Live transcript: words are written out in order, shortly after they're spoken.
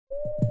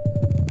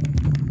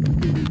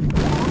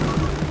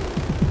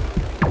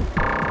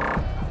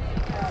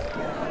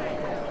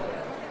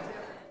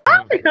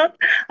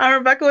I'm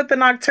Rebecca with the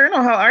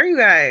Nocturnal. How are you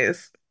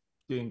guys?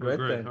 Doing We're great,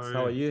 great. How thanks. are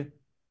How are you? you?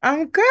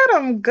 I'm good.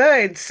 I'm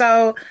good.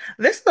 So,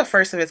 this is the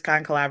first of its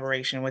kind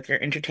collaboration with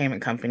your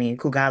entertainment company,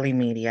 Kugali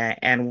Media,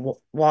 and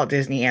Walt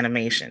Disney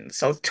Animation.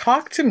 So,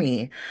 talk to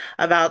me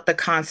about the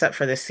concept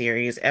for this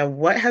series and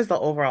what has the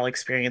overall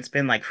experience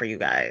been like for you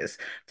guys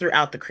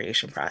throughout the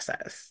creation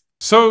process?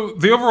 So,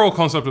 the overall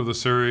concept of the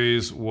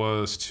series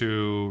was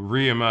to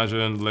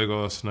reimagine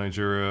Lagos,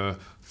 Nigeria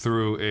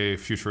through a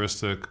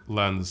futuristic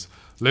lens.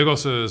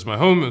 Lagos is my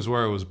home, is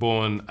where I was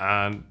born,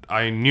 and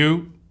I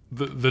knew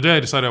the day I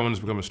decided I wanted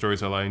to become a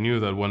storyteller, I knew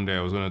that one day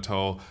I was going to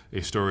tell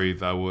a story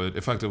that would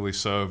effectively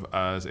serve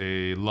as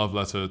a love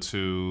letter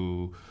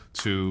to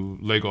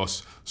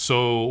Lagos.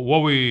 So what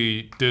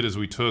we did is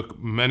we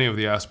took many of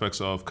the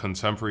aspects of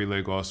contemporary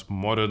Lagos,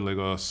 modern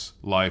Lagos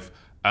life,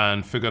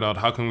 and figured out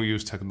how can we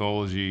use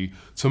technology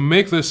to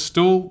make this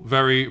still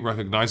very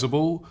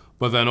recognizable,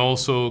 but then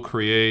also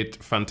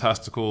create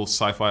fantastical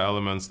sci-fi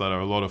elements that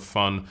are a lot of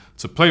fun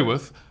to play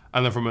with.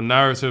 And then from a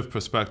narrative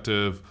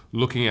perspective,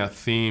 looking at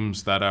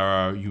themes that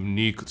are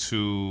unique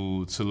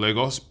to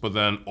Lagos, but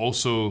then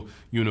also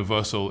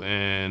universal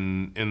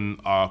in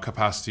our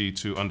capacity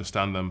to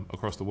understand them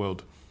across the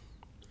world.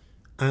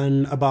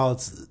 And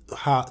about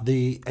how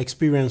the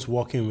experience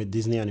working with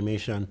Disney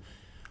animation,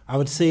 I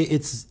would say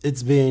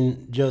it's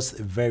been just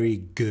a very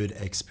good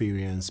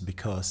experience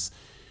because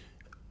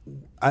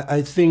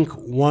I think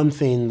one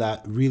thing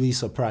that really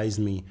surprised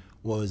me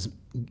was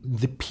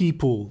the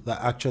people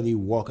that actually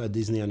work at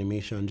Disney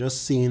Animation.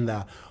 Just seeing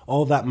that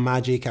all that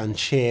magic and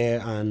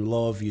cheer and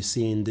love you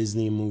see in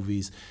Disney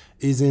movies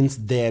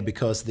isn't there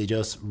because they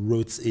just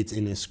wrote it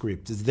in a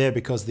script. It's there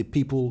because the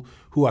people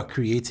who are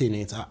creating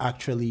it are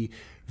actually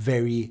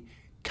very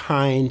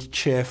kind,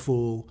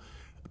 cheerful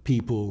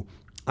people.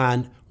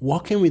 And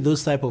working with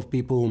those type of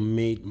people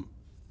made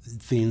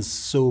things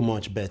so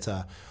much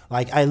better.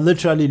 Like I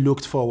literally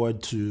looked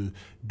forward to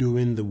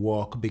doing the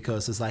work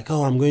because it's like,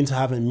 oh, I'm going to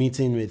have a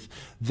meeting with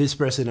this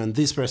person and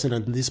this person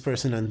and this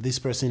person and this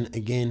person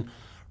again.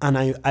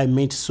 And I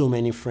made so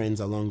many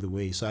friends along the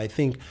way. So I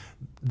think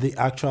the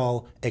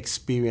actual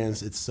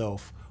experience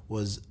itself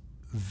was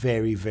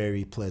very,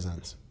 very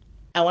pleasant.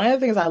 And one of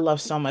the things I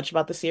love so much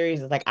about the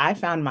series is like I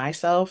found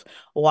myself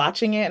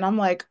watching it and I'm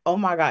like, oh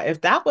my God,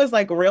 if that was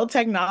like real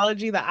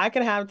technology that I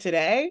could have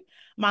today,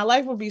 my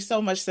life would be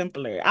so much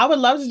simpler. I would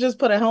love to just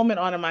put a helmet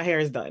on and my hair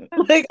is done.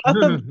 Like, I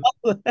would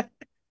love that.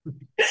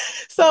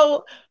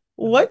 So,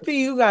 what do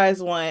you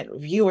guys want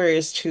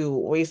viewers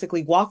to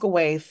basically walk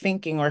away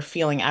thinking or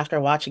feeling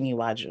after watching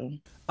Iwájú?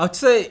 I'd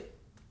say,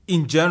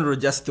 in general,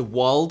 just the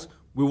world.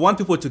 We want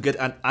people to get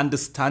an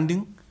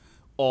understanding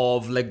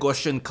of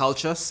Lagosian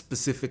culture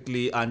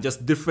specifically and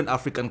just different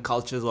African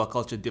cultures or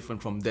culture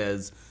different from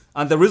theirs.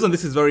 And the reason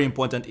this is very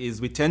important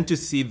is we tend to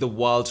see the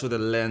world through the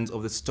lens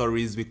of the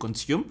stories we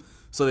consume.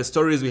 So the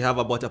stories we have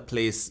about a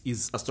place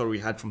is a story we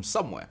had from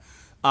somewhere.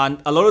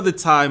 And a lot of the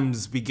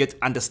times we get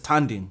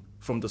understanding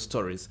from the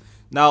stories.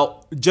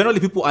 Now, generally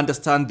people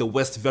understand the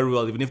West very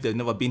well, even if they've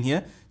never been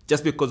here,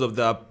 just because of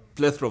the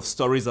plethora of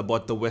stories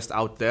about the West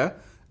out there.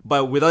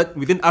 But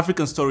within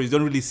African stories, you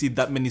don't really see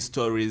that many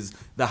stories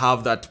that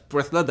have that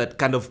plethora that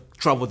kind of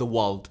travel the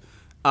world.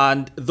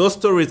 And those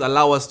stories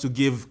allow us to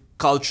give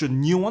culture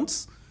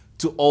nuance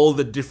to all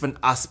the different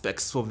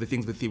aspects of the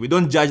things we see. We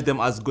don't judge them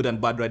as good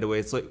and bad right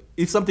away. So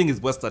if something is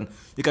Western,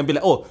 you can be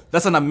like, oh,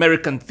 that's an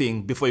American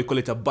thing before you call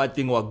it a bad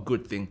thing or a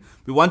good thing.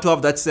 We want to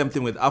have that same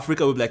thing with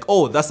Africa. We'll be like,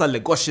 oh, that's a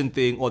Lagosian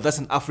thing or that's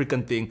an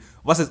African thing.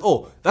 Versus,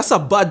 oh, that's a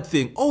bad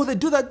thing. Oh, they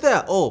do that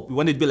there. Oh, we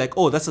want it to be like,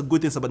 oh, that's a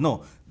good thing. But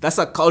no, that's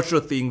a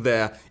cultural thing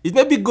there. It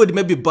may be good, it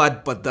may be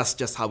bad, but that's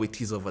just how it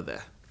is over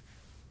there.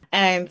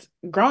 And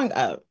growing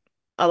up,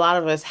 a lot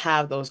of us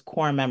have those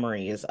core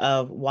memories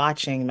of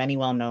watching many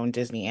well-known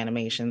Disney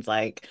animations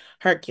like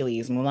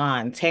Hercules,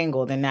 Mulan,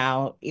 Tangled, and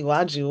now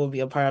Iwájú will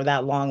be a part of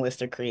that long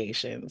list of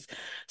creations.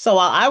 So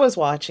while I was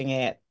watching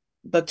it,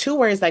 the two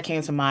words that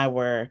came to mind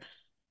were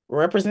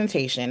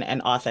representation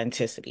and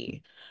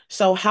authenticity.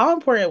 So how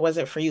important was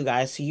it for you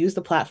guys to use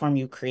the platform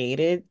you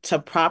created to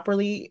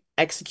properly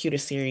execute a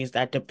series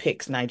that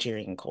depicts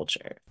Nigerian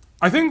culture?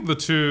 I think the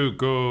two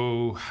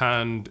go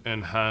hand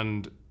in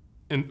hand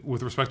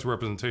with respect to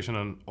representation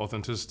and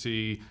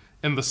authenticity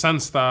in the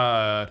sense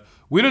that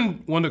we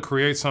didn't want to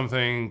create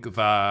something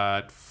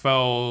that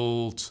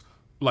felt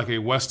like a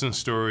Western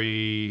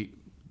story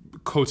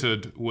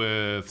coated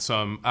with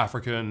some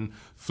African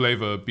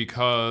flavor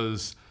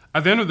because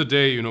at the end of the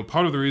day,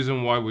 part of the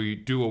reason why we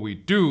do what we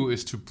do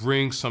is to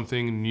bring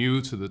something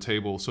new to the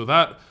table. So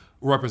that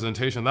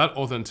representation, that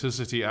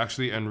authenticity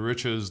actually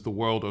enriches the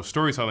world of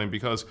storytelling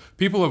because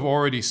people have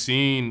already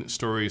seen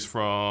stories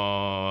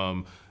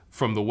from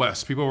the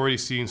West. People have already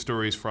seen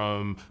stories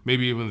from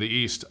maybe even the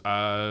East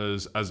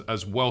as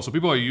well. So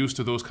people are used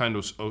to those kind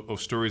of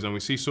stories, and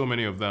we see so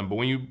many of them. But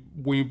when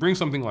you bring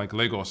something like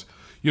Lagos,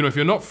 if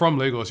you're not from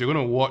Lagos, you're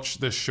going to watch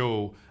this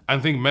show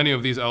and think many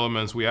of these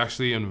elements, we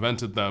actually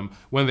invented them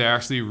when they're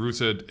actually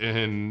rooted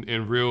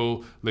in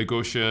real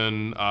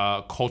Lagosian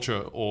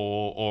culture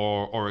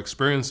or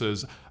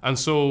experiences. And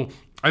so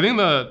I think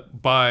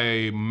that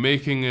by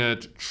making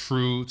it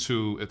true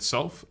to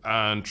itself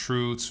and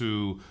true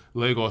to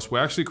Lagos,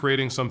 we're actually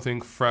creating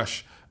something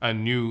fresh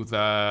and new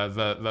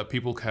that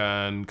people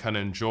can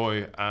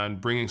enjoy, and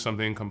bringing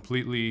something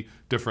completely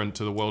different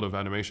to the world of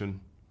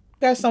animation.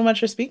 You guys so much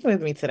for speaking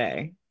with me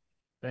today.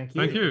 Thank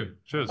Thank you. you.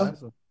 Cheers. Of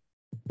Awesome.